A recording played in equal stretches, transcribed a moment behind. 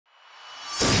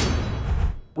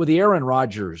with the Aaron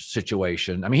Rodgers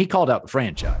situation, I mean, he called out the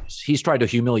franchise. He's tried to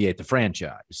humiliate the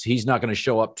franchise. He's not going to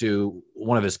show up to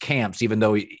one of his camps, even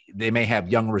though they may have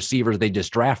young receivers they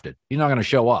just drafted. He's not going to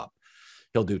show up.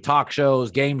 He'll do talk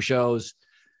shows, game shows.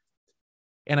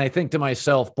 And I think to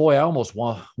myself, boy, I almost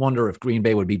wonder if Green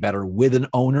Bay would be better with an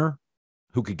owner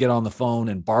who could get on the phone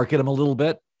and bark at him a little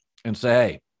bit and say,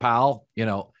 hey, pal,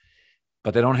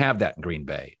 but they don't have that in Green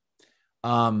Bay.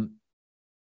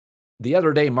 The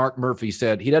other day, Mark Murphy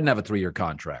said he doesn't have a 3-year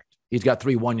contract. He's got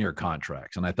 3 one-year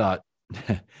contracts. And I thought,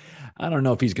 I don't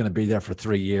know if he's going to be there for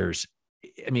 3 years.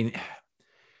 I mean,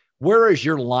 where is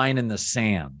your line in the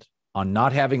sand on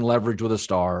not having leverage with a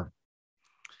star,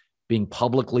 being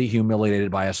publicly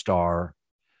humiliated by a star,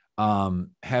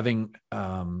 having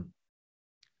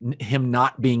him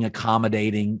not being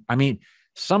accommodating? I mean,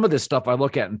 some of this stuff I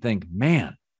look at and think,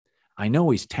 man, I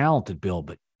know he's talented, Bill,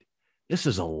 but this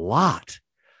is a lot.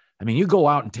 I mean, you go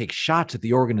out and take shots at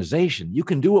the organization. You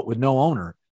can do it with no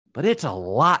owner, but it's a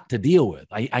lot to deal with.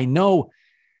 I know,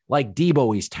 like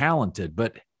Deebo, he's talented,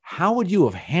 but how would you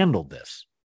have handled this?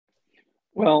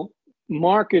 Well,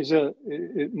 Mark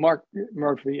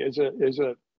Murphy is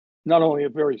a not only a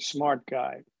very smart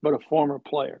guy, but a former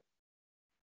player.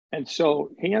 And so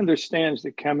he understands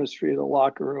the chemistry of the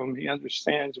locker room. He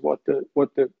understands what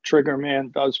the trigger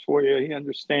man does for you. He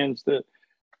understands the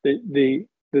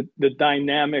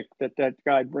dynamic that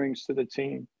guy brings to the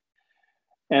team.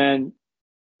 And,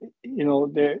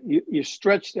 you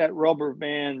stretch that rubber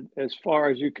band as far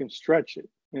as you can stretch it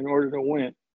in order to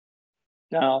win.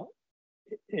 Now,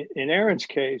 in Aaron's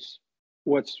case,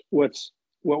 what was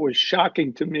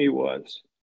shocking to me was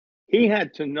he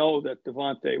had to know that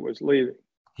Devontae was leaving.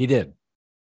 He did.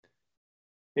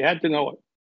 He had to know it.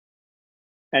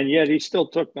 And yet he still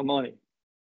took the money,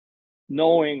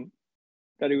 knowing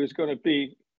that he was going to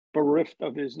be bereft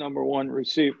of his number one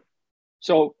receiver.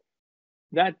 So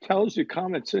that tells you,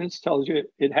 common sense tells you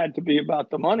it had to be about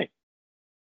the money.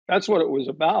 That's what it was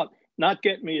about. Not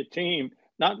get me a team,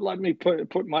 not let me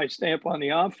put my stamp on the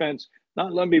offense,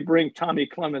 not let me bring Tommy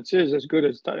Clements is as good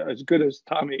as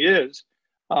Tommy is,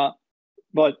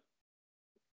 but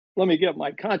let me get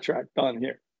my contract done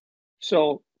here.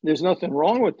 So there's nothing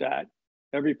wrong with that.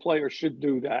 Every player should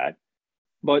do that,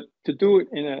 but to do it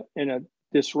in a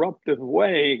disruptive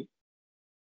way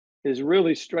is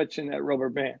really stretching that rubber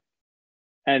band.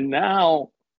 And now,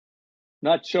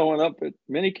 not showing up at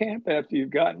minicamp after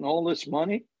you've gotten all this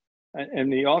money,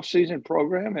 and the offseason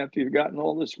program after you've gotten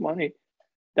all this money,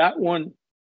 that one,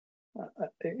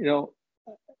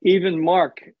 even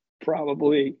Mark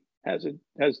probably has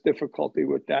difficulty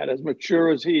with that. As mature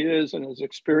as he is and as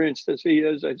experienced as he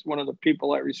is, as one of the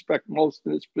people I respect most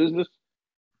in this business,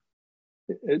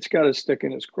 it's got to stick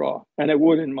in his craw, and it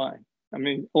would in mine. I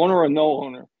mean, owner or no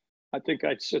owner, I think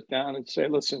I'd sit down and say,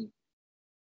 listen,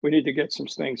 we need to get some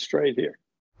things straight here.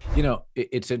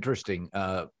 It's interesting.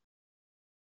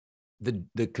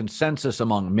 The consensus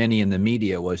among many in the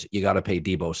media was you got to pay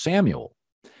Deebo Samuel.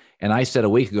 And I said a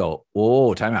week ago,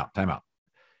 time out.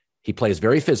 He plays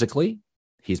very physically.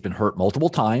 He's been hurt multiple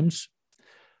times.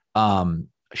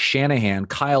 Shanahan,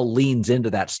 Kyle leans into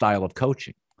that style of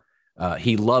coaching.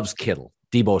 He loves Kittle.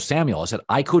 Deebo Samuel, I said,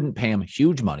 I couldn't pay him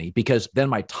huge money because then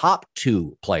my top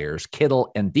 2 players, Kittle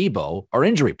and Deebo, are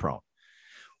injury prone.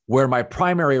 Where my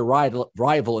primary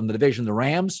rival in the division, the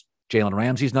Rams, Jalen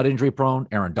Ramsey's not injury prone.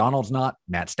 Aaron Donald's not.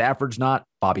 Matt Stafford's not.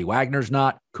 Bobby Wagner's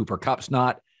not. Cooper Kupp's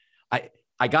not.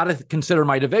 I got to consider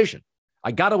my division.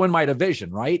 I got to win my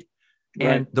division, right?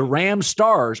 And the Rams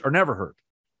stars are never hurt.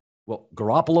 Well,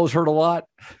 Garoppolo's hurt a lot.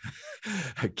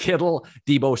 Kittle,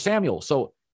 Deebo Samuel.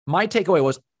 So my takeaway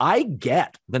was I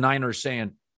get the Niners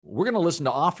saying, we're going to listen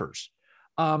to offers.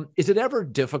 Is it ever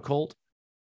difficult,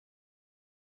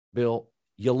 Bill?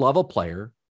 You love a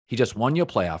player. He just won you a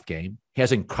playoff game. He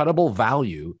has incredible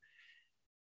value.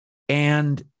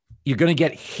 And you're going to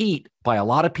get heat by a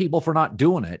lot of people for not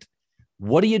doing it.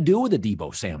 What do you do with a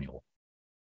Deebo Samuel?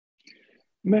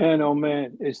 Man, oh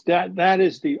man, that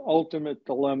is the ultimate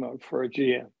dilemma for a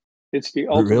GM. It's the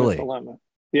ultimate dilemma.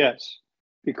 Yes,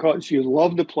 because you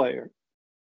love the player.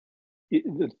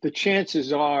 The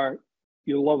chances are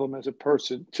you love him as a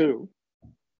person too.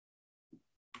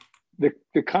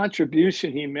 The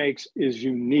contribution he makes is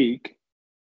unique.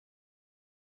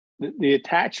 The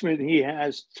attachment he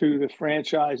has to the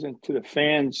franchise and to the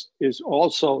fans is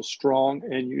also strong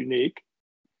and unique.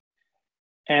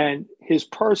 And his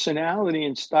personality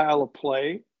and style of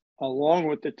play, along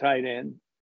with the tight end,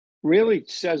 really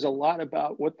says a lot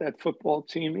about what that football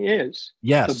team is.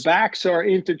 Yes. The backs are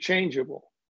interchangeable.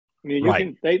 I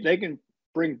mean, they can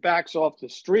bring backs off the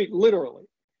street, literally,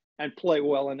 and play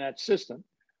well in that system.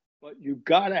 but you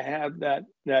got to have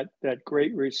that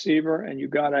great receiver, and you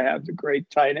got to have the great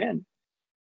tight end.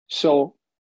 So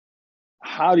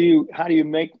how do you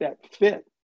make that fit?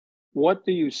 What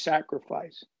do you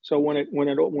sacrifice? So when it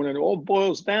all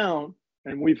boils down,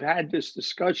 and we've had this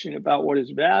discussion about what his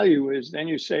value is, then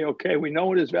you say, okay, we know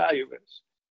what his value is.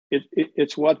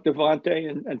 It's what Devontae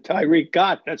and Tyreek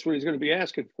got. That's what he's going to be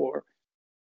asking for.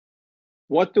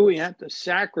 What do we have to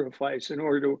sacrifice in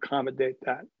order to accommodate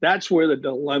that? That's where the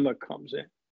dilemma comes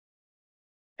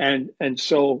in. And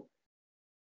so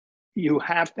you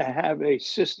have to have a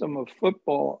system of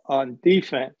football on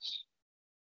defense,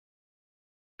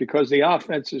 because the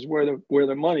offense is where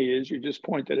the money is. You just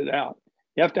pointed it out.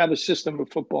 You have to have a system of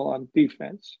football on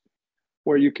defense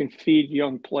where you can feed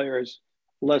young players,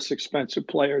 less expensive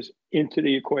players, into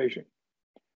the equation.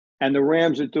 And the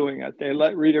Rams are doing it. They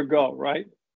let Reader go, right?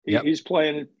 Yep. He's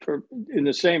playing in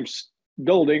the same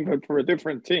building, but for a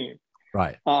different team.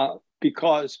 Right.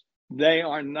 Because they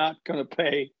are not going to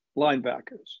pay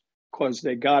linebackers, because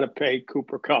they got to pay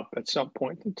Cooper Kupp at some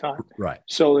point in time. Right.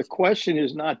 So the question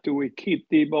is not, do we keep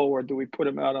Deebo or do we put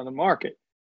him out on the market?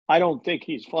 I don't think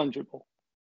he's fungible.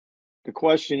 The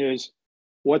question is,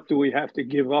 what do we have to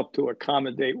give up to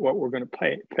accommodate what we're going to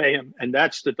pay him? And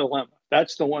that's the dilemma.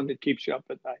 That's the one that keeps you up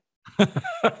at night.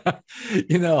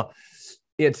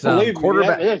 It's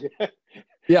quarterback.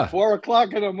 Yeah. 4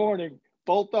 o'clock in the morning,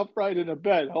 bolt upright in the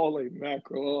bed. Holy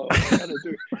mackerel. Oh,